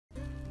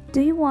Do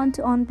you want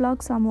to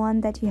unblock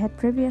someone that you had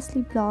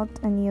previously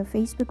blocked on your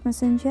Facebook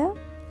Messenger?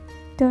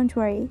 Don't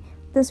worry,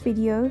 this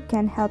video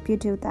can help you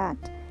do that.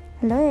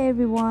 Hello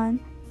everyone,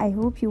 I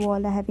hope you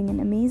all are having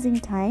an amazing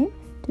time.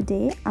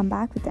 Today I'm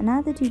back with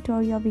another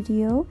tutorial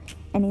video,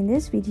 and in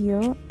this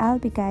video I'll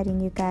be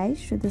guiding you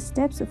guys through the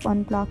steps of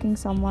unblocking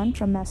someone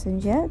from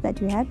Messenger that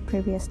you had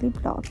previously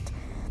blocked.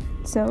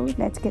 So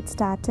let's get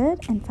started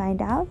and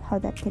find out how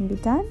that can be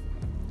done.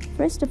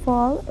 First of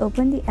all,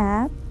 open the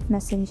app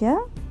Messenger.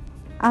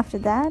 After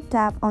that,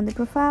 tap on the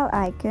profile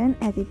icon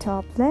at the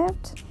top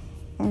left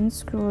and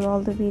scroll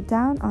all the way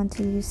down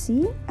until you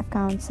see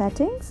account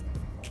settings.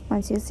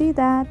 Once you see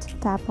that,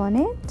 tap on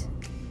it.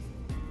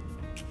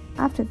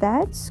 After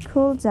that,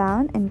 scroll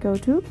down and go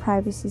to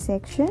privacy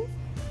section.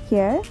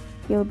 Here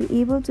you'll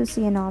be able to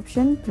see an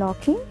option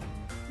blocking,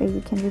 where you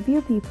can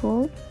review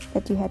people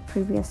that you had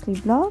previously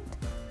blocked.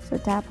 So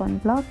tap on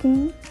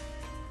blocking,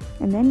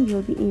 and then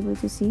you'll be able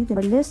to see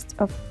the list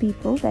of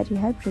people that you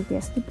had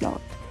previously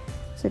blocked.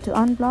 So to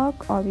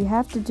unblock, all you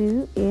have to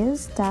do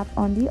is tap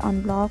on the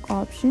unblock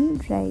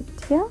option right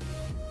here.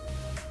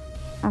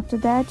 After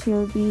that,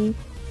 you'll be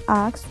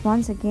asked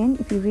once again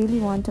if you really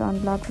want to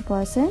unblock the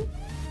person.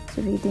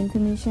 So read the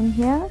information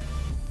here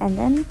and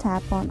then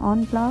tap on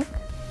unblock,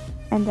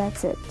 and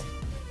that's it.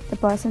 The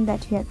person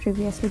that you had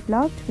previously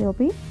blocked will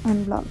be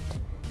unblocked.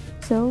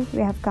 So we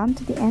have come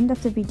to the end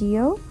of the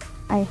video.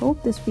 I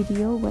hope this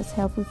video was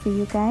helpful for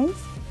you guys.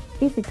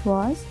 If it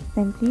was,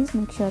 then please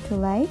make sure to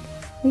like,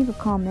 leave a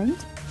comment,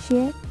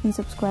 share and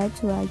subscribe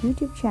to our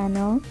YouTube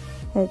channel.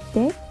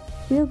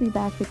 We'll be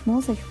back with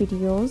more such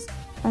videos.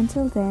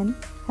 Until then,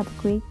 have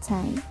a great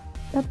time.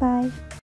 Bye bye.